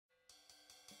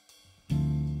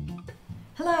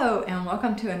Hello and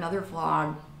welcome to another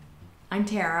vlog. I'm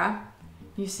Tara.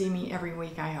 You see me every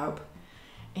week, I hope.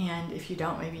 And if you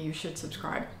don't, maybe you should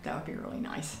subscribe. That would be really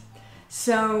nice.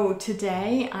 So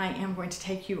today I am going to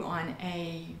take you on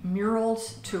a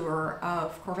murals tour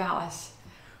of Corvallis.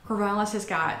 Corvallis has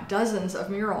got dozens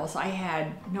of murals. I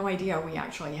had no idea we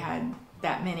actually had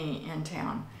that many in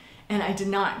town. And I did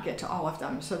not get to all of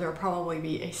them, so there'll probably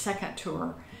be a second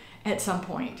tour at some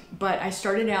point. But I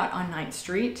started out on 9th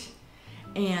Street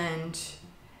and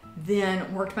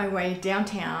then worked my way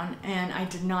downtown, and I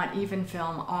did not even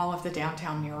film all of the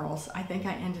downtown murals. I think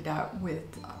I ended up with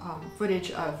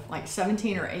footage of like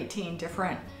 17 or 18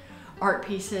 different art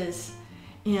pieces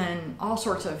in all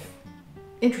sorts of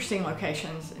interesting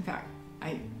locations. In fact,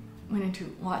 I went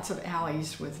into lots of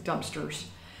alleys with dumpsters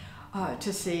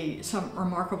to see some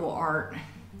remarkable art.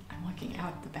 I'm looking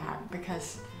out the back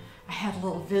because I had a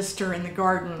little visitor in the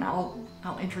garden. I'll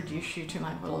introduce you to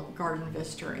my little garden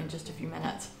visitor in just a few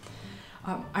minutes.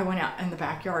 I went out in the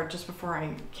backyard just before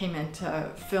I came in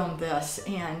to film this,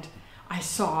 and I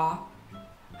saw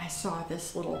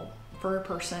this little fur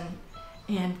person,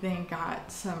 and then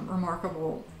got some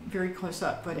remarkable, very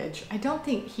close-up footage. I don't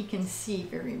think he can see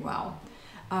very well.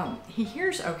 He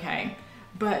hears okay,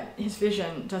 but his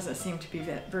vision doesn't seem to be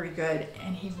very good,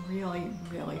 and he really,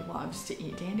 really loves to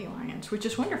eat dandelions, which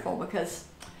is wonderful because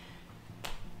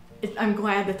I'm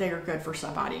glad that they are good for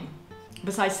somebody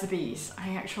besides the bees.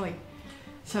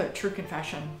 So true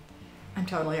confession, I'm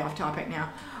totally off topic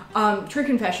now. True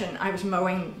confession, I was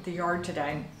mowing the yard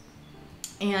today,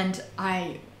 and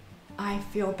I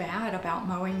feel bad about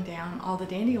mowing down all the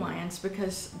dandelions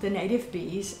because the native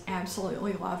bees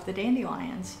absolutely love the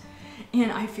dandelions.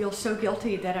 And I feel so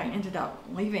guilty that I ended up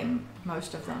leaving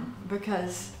most of them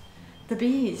because the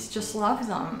bees just love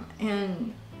them.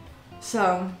 And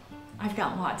so I've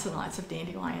got lots and lots of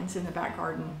dandelions in the back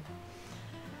garden.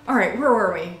 All right, where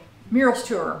were we? Murals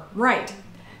tour, right.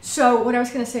 So what I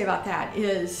was gonna say about that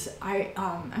is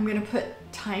I'm gonna put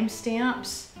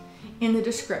timestamps in the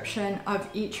description of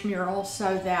each mural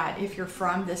so that if you're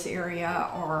from this area,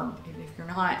 or even if you're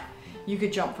not, you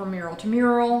could jump from mural to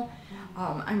mural.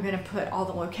 I'm going to put all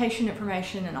the location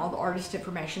information and all the artist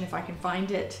information if I can find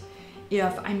it.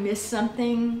 If I miss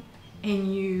something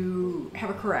and you have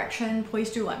a correction,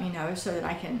 please do let me know so that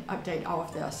I can update all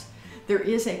of this. There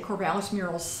is a Corvallis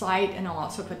Murals site, and I'll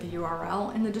also put the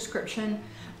URL in the description,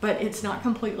 but it's not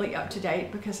completely up to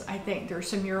date because I think there are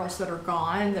some murals that are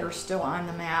gone that are still on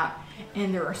the map,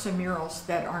 and there are some murals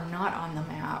that are not on the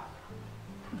map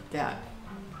that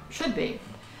should be.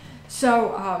 So,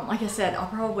 like I said, I'll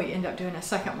probably end up doing a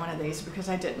second one of these because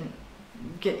I didn't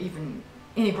get even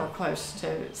anywhere close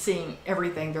to seeing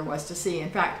everything there was to see. In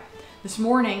fact, this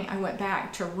morning I went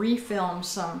back to refilm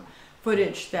some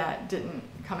footage that didn't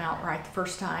come out right the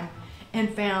first time and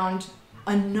found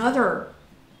another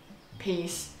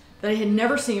piece that I had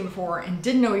never seen before and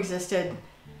didn't know existed,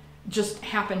 just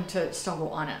happened to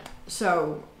stumble on it.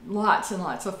 So lots and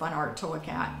lots of fun art to look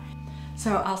at.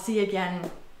 So I'll see you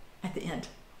again at the end.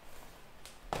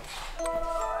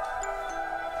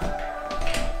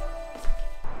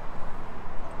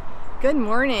 Good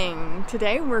morning.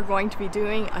 Today we're going to be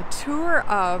doing a tour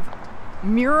of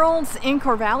murals in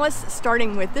Corvallis,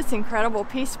 starting with this incredible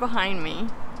piece behind me.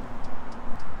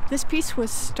 This piece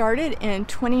was started in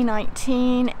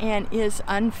 2019 and is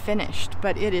unfinished,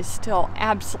 but it is still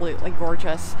absolutely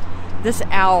gorgeous. This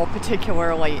owl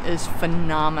particularly is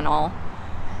phenomenal.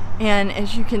 And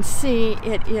as you can see,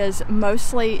 it is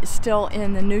mostly still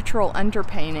in the neutral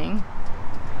underpainting,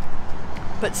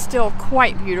 but still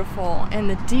quite beautiful, and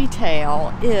the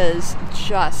detail is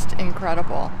just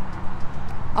incredible.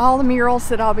 All the murals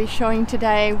that I'll be showing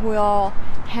today will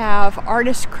have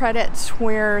artist credits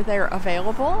where they're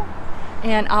available,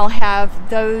 and I'll have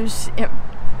those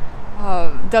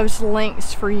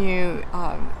links for you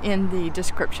in the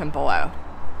description below.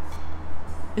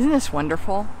 Isn't this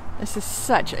wonderful? This is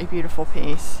such a beautiful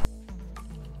piece.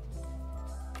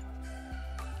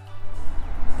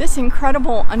 This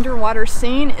incredible underwater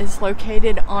scene is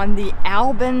located on the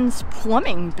Albin's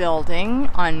Plumbing Building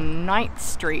on 9th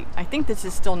Street. I think this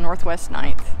is still Northwest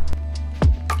 9th.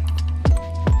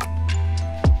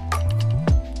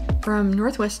 From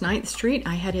Northwest 9th Street,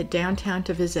 I headed downtown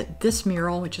to visit this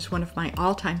mural, which is one of my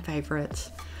all-time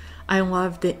favorites. I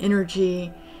love the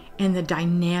energy and the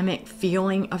dynamic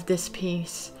feeling of this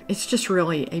piece. It's just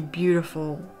really a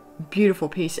beautiful, beautiful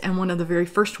piece, and one of the very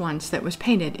first ones that was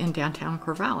painted in downtown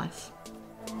Corvallis.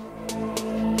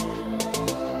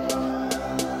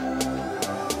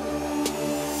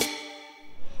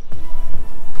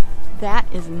 That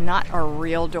is not a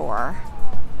real door.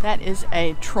 That is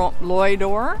a trompe l'oeil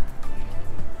door.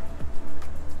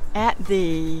 at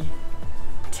the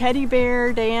teddy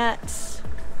bear dance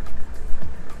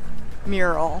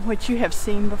mural, which you have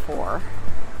seen before.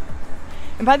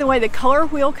 And by the way, the Color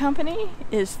Wheel Company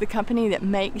is the company that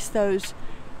makes those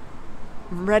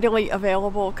readily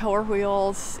available color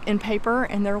wheels in paper,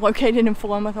 and they're located in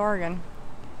Philomath, Oregon.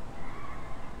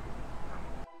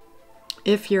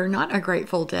 If you're not a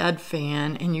Grateful Dead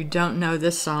fan and you don't know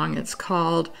this song, it's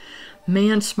called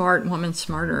Man Smart, Woman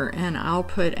Smarter, and I'll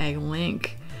put a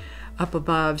link up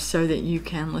above so that you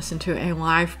can listen to a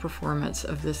live performance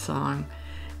of this song,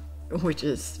 which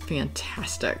is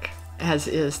fantastic, as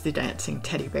is the dancing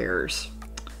teddy bears.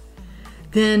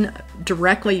 Then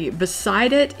directly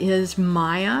beside it is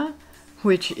Maya,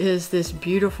 which is this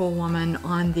beautiful woman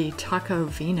on the Taco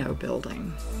Vino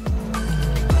building.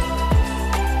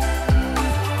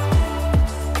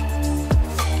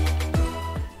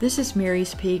 This is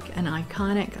Mary's Peak, an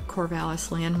iconic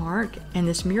Corvallis landmark, and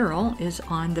this mural is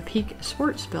on the Peak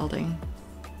Sports Building.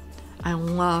 I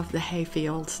love the hay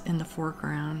fields in the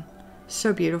foreground.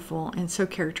 So beautiful and so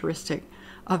characteristic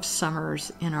of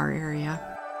summers in our area.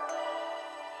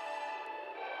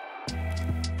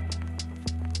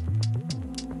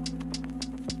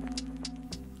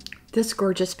 This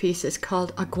gorgeous piece is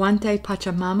called Aguante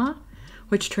Pachamama,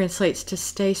 which translates to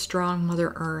Stay Strong,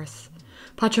 Mother Earth.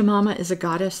 Pachamama is a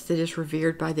goddess that is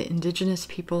revered by the indigenous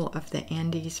people of the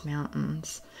Andes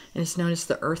Mountains and is known as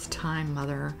the Earth Time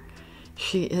Mother.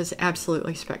 She is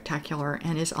absolutely spectacular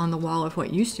and is on the wall of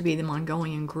what used to be the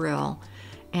Mongolian Grill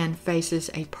and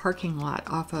faces a parking lot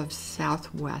off of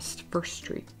Southwest 1st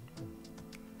Street.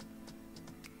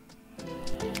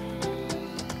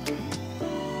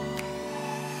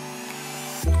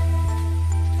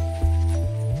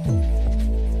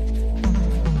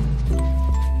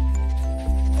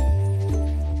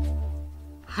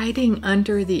 Hiding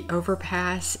under the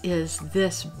overpass is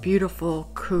this beautiful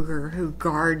cougar who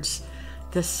guards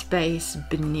the space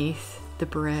beneath the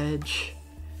bridge.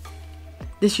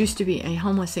 This used to be a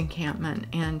homeless encampment,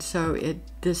 and so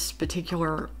this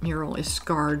particular mural is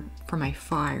scarred from a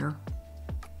fire.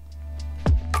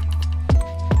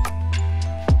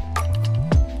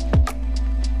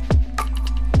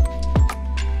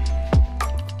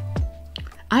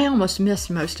 I almost missed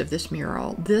most of this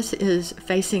mural. This is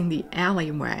facing the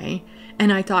alleyway,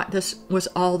 and I thought this was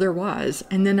all there was.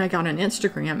 And then I got on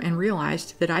Instagram and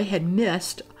realized that I had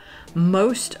missed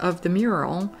most of the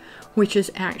mural, which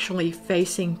is actually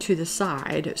facing to the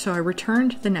side. So I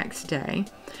returned the next day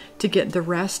to get the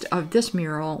rest of this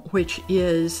mural, which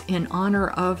is in honor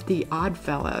of the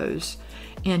Oddfellows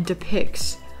and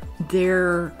depicts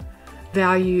their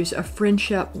values of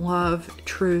friendship, love,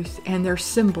 truth, and their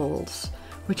symbols,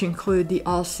 which include the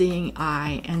all-seeing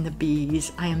eye and the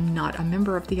bees. I am not a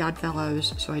member of the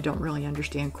Oddfellows, so I don't really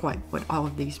understand quite what all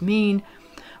of these mean,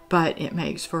 but it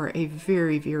makes for a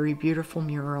very, very beautiful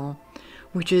mural,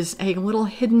 which is a little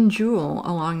hidden jewel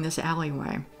along this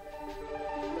alleyway.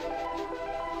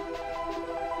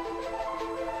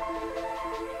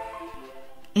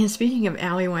 And speaking of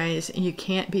alleyways, you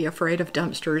can't be afraid of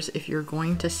dumpsters if you're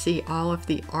going to see all of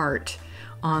the art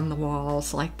on the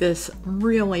walls, like this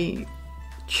really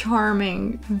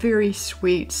charming, very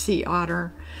sweet sea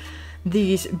otter.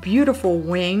 These beautiful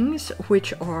wings,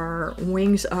 which are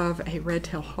wings of a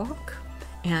red-tailed hawk,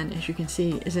 and as you can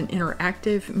see is an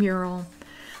interactive mural.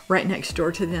 Right next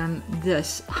door to them,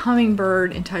 this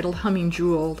hummingbird entitled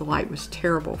Hummingjewel. The light was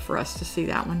terrible for us to see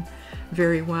that one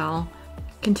very well.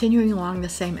 Continuing along the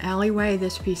same alleyway,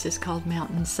 this piece is called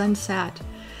Mountain Sunset.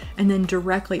 And then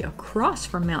directly across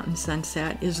from Mountain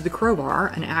Sunset is the Crowbar,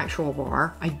 an actual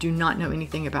bar. I do not know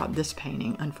anything about this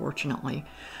painting, unfortunately.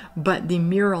 But the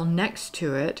mural next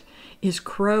to it is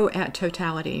Crow at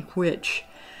Totality, which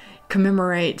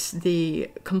commemorates the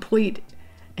complete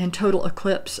and total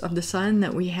eclipse of the sun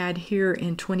that we had here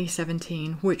in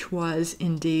 2017, which was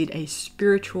indeed a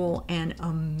spiritual and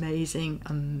amazing,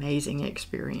 amazing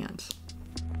experience.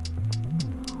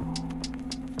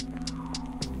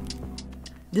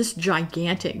 This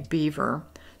gigantic beaver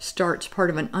starts part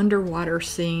of an underwater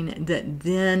scene that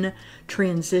then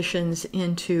transitions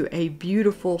into a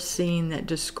beautiful scene that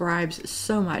describes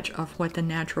so much of what the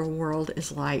natural world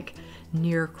is like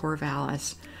near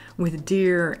Corvallis, with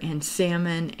deer and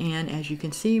salmon, and as you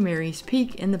can see, Mary's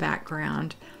Peak in the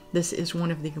background. This is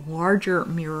one of the larger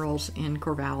murals in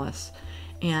Corvallis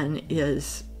and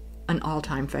is an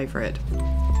all-time favorite.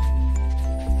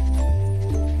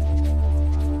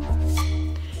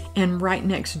 And right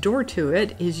next door to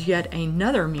it is yet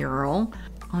another mural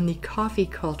on the Coffee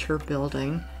Culture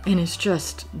building, and it's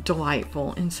just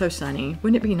delightful and so sunny.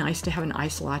 Wouldn't it be nice to have an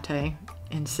iced latte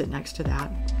and sit next to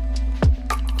that?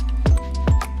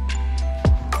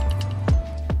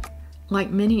 Like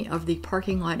many of the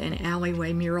parking lot and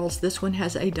alleyway murals, this one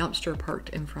has a dumpster parked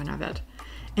in front of it.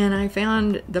 And I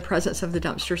found the presence of the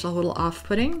dumpsters a little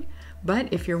off-putting,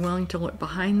 but if you're willing to look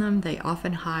behind them, they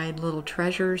often hide little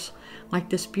treasures, like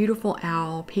this beautiful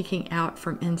owl peeking out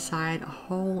from inside a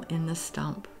hole in the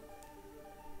stump.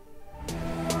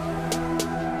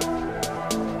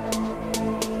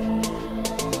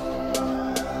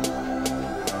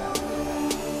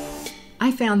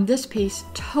 I found this piece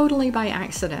totally by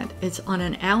accident. It's on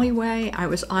an alleyway. I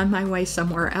was on my way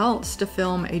somewhere else to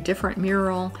film a different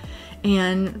mural,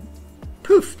 and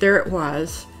poof, there it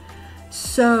was.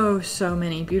 So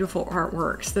many beautiful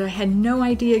artworks that I had no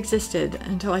idea existed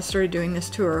until I started doing this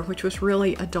tour, which was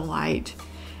really a delight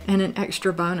and an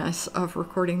extra bonus of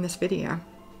recording this video.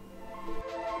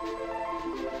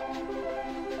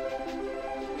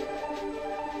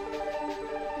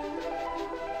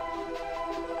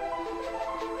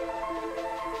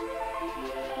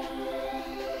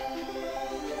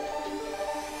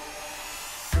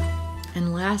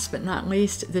 And last but not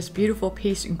least, this beautiful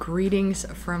piece, Greetings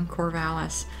from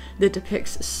Corvallis, that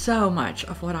depicts so much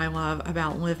of what I love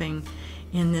about living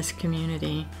in this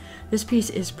community. This piece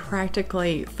is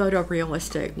practically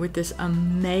photorealistic with this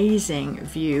amazing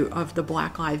view of the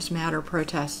Black Lives Matter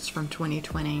protests from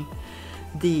 2020,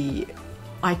 the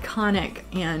iconic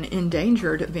and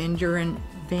endangered Van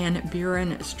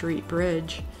Buren Street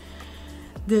Bridge.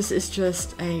 This is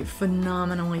just a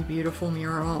phenomenally beautiful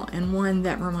mural, and one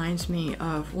that reminds me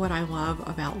of what I love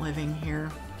about living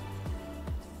here.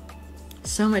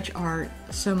 So much art,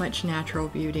 so much natural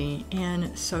beauty,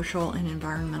 and social and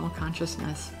environmental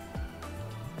consciousness.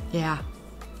 Yeah,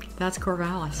 that's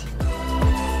Corvallis.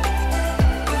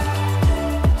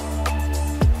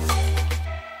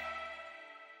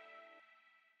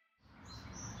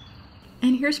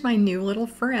 And here's my new little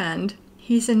friend.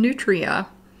 He's a nutria.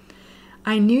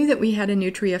 I knew that we had a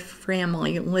nutria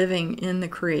family living in the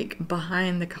creek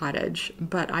behind the cottage,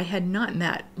 but I had not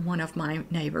met one of my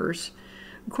neighbors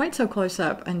quite so close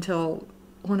up until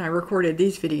when I recorded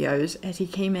these videos, as he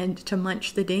came in to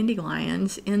munch the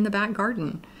dandelions in the back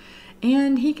garden.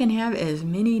 And he can have as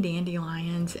many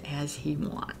dandelions as he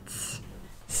wants.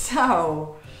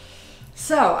 So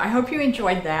I hope you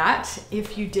enjoyed that.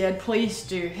 If you did, please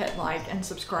do hit like and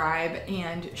subscribe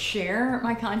and share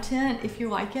my content if you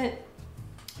like it.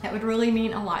 That would really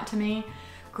mean a lot to me.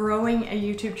 Growing a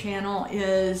YouTube channel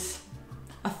is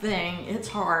a thing. It's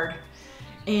hard.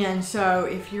 And so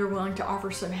if you're willing to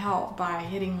offer some help by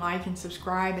hitting like and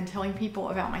subscribe and telling people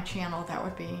about my channel, I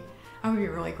would be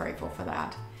really grateful for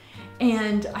that.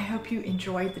 And I hope you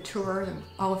enjoyed the tour,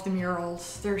 all of the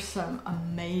murals. There's some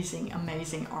amazing,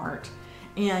 amazing art.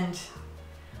 And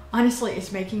honestly,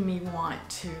 it's making me want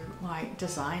to like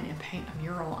design and paint a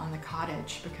mural on the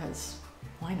cottage, because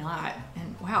why not?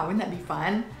 And wow, wouldn't that be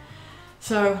fun?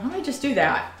 So I might just do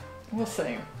that. We'll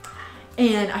see.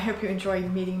 And I hope you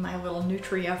enjoyed meeting my little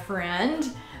nutria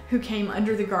friend who came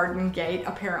under the garden gate.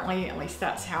 Apparently, at least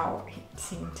that's how he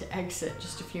seemed to exit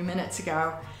just a few minutes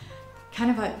ago.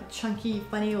 Kind of a chunky,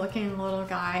 funny looking little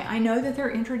guy. I know that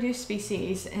they're introduced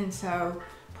species, and so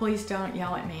please don't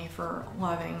yell at me for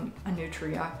loving a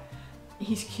nutria.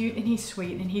 He's cute and he's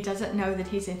sweet, and he doesn't know that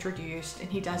he's introduced, and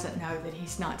he doesn't know that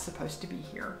he's not supposed to be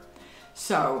here.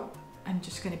 So I'm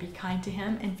just going to be kind to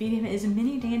him and feed him as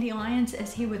many dandelions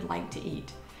as he would like to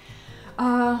eat.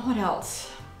 What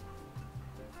else?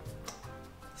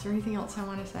 Is there anything else I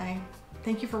want to say?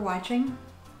 Thank you for watching.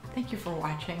 Thank you for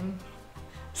watching.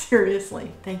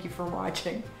 Seriously, thank you for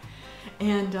watching.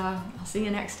 And I'll see you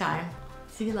next time.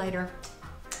 See you later.